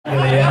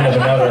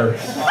have another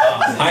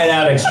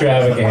Hideout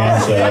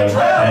extravaganza,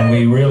 and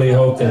we really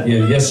hope that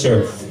you, yes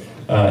sir,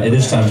 it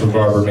is time for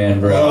Barbara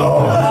Mandrell.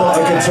 Oh, I thought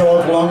I could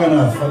talk long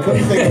enough. I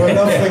couldn't think of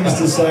enough things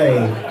to say.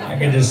 I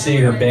can just see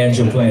her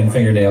banjo playing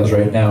fingernails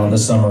right now in the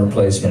summer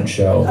replacement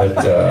show,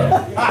 but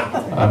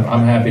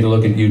I'm happy to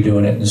look at you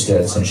doing it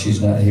instead since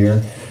she's not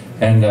here.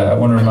 And I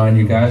want to remind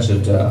you guys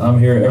that I'm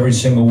here every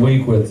single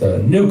week with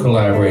a new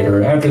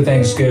collaborator. After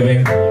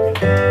Thanksgiving,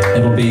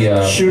 it'll be...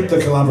 shoot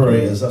the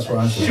collaborators, that's what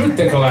I say. Shoot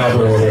the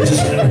collaborators.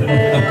 That's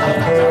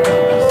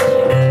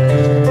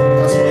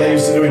what they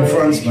used to do in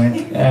France,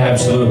 mate.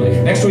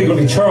 Absolutely. Next week will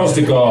be Charles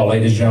de Gaulle,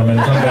 ladies and gentlemen.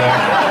 Come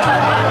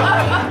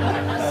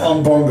back.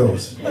 On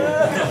bongos.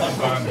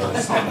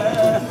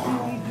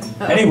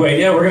 Anyway,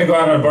 yeah, we're going to go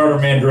out on a Barbara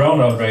Mandrell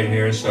note right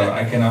here, so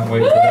I cannot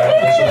wait for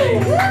that. This will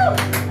be...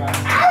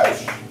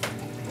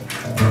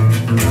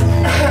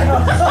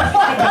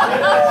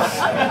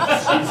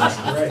 Jesus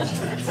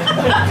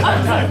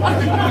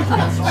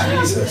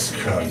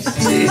Christ.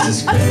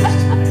 Jesus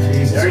Christ.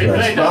 Jesus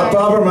Christ.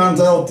 Barbara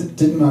Mandrell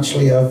didn't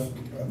actually have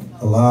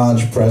a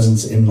large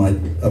presence in my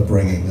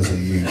upbringing as a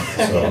youth,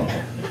 so...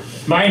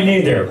 Mine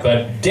neither,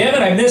 but damn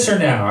it, I miss her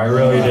now. I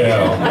really do.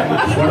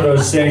 It's one of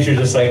those things you're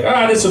just like,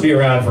 ah, this will be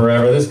around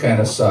forever. This kind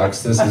of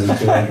sucks. This isn't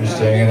too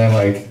interesting. And then,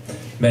 like,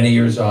 many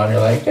years on,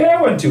 you're like, yeah,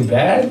 it wasn't too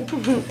bad.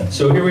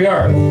 So here we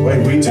are. The way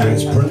we do it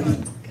is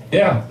brilliant.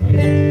 Yeah.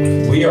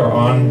 We are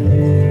on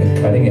the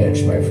cutting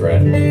edge, my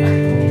friend.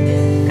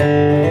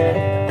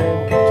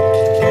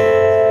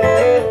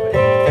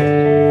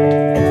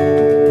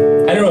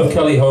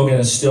 Kelly Hogan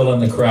is still in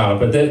the crowd,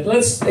 but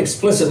let's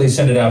explicitly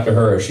send it out to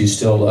her if she's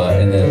still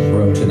in the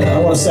room tonight. I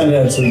want to send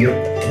it out to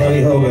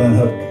Kelly Hogan and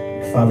her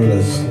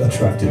fabulous,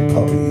 attractive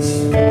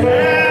puppies.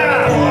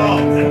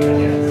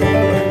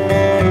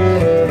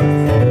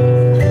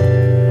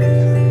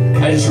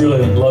 I just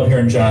really love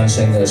hearing Jon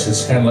sing this.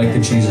 It's kind of like the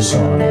Jesus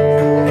song. I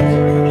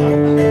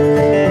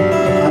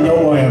know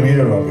why I'm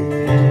here, Robbie.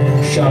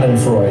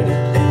 Schadenfreude.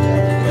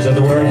 Is that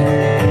the word?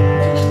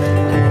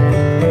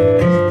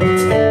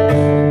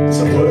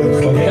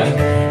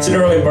 It's an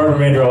early Barbara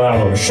Mandrell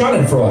album,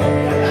 Schadenfreude.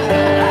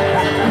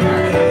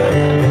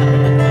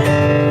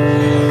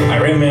 I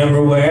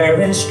remember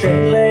wearing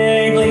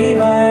straight-leg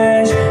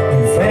Levi's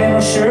and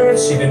flannel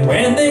shirts even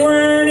when they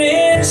weren't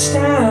in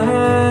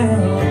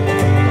style.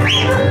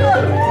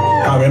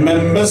 I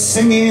remember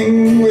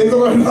singing with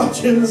Roy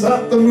Rogers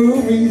at the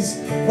movies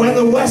when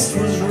the West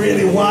was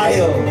really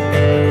wild.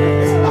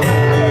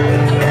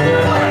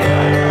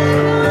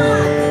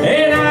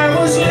 And I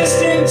was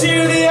listening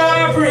to the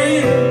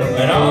Opry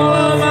and all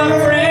of my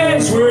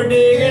friends were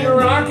digging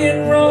rock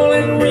and roll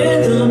and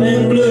rhythm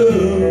and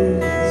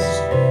blues.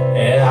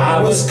 And I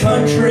was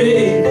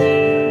country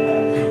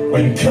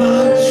when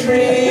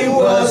country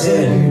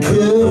wasn't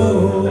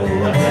cool.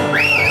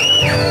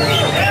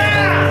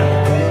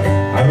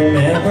 I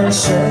remember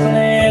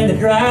circling the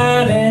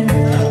drive-in,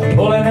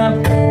 pulling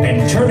up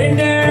and turning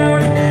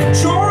down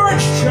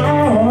George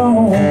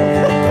Jones.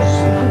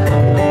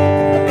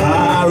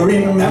 I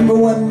remember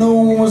when no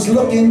one was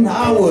looking,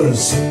 I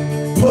was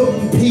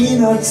putting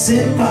peanuts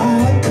in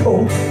my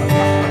Coke.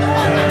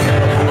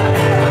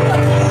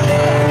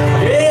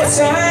 Yes,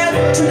 I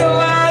took a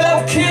lot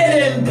of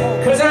kidding,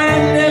 cause I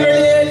never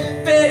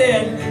did fit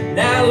in.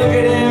 Now look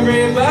at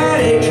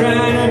everybody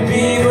trying to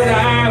be what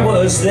I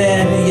was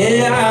then.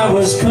 Yeah, I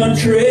was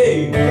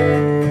country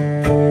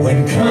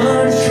when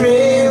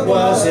country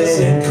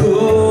wasn't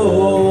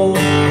cool.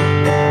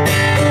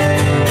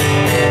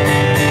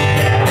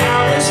 I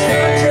was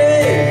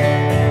country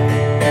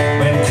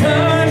when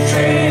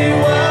country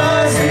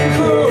wasn't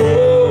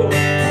cool.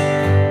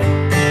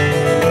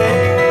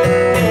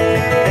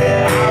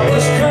 I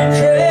was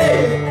country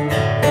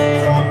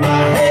from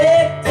my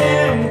head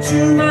down to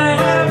my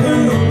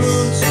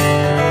boots.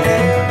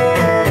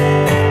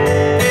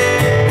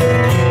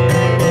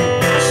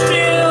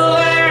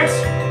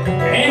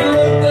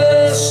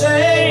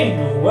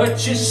 What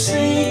you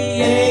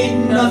see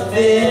ain't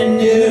nothing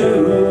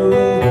new.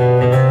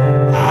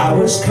 I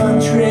was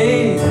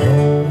country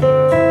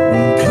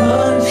when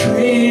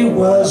country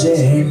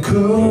wasn't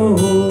cool.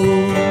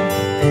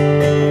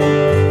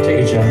 Take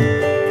it, John.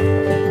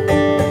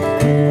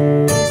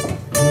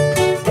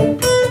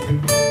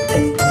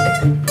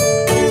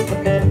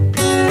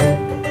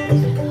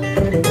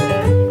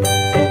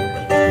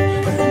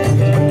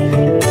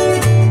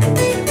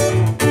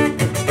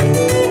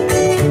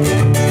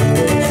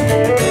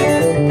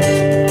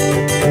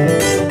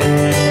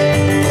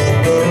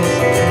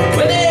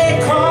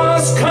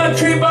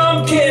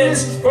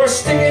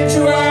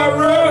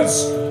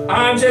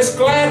 I'm just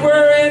glad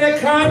we're in a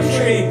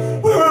country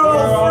where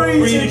we're all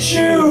free to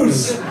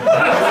choose.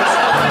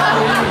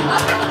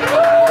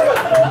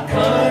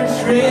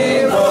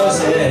 Country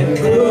wasn't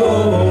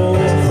cool.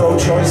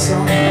 Pro-choice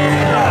song. I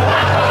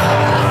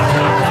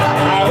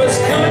was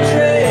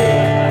country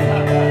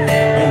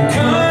when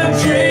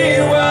country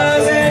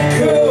wasn't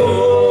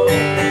cool.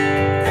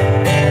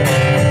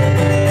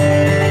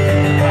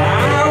 I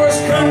was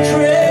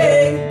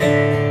country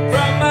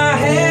from my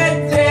head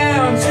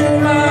down to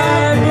my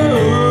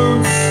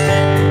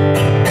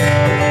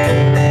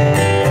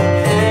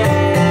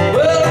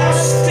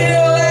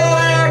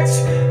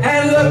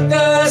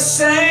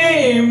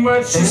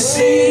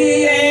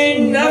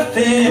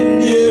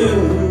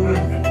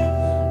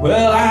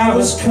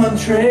was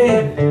country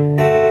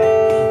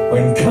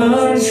when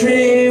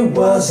country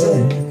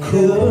wasn't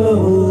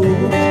cool.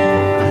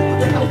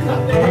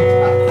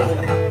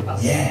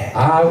 Yeah,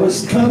 I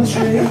was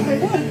country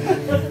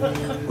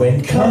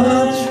when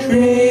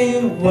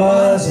country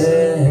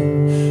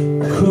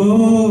wasn't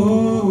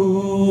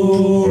cool.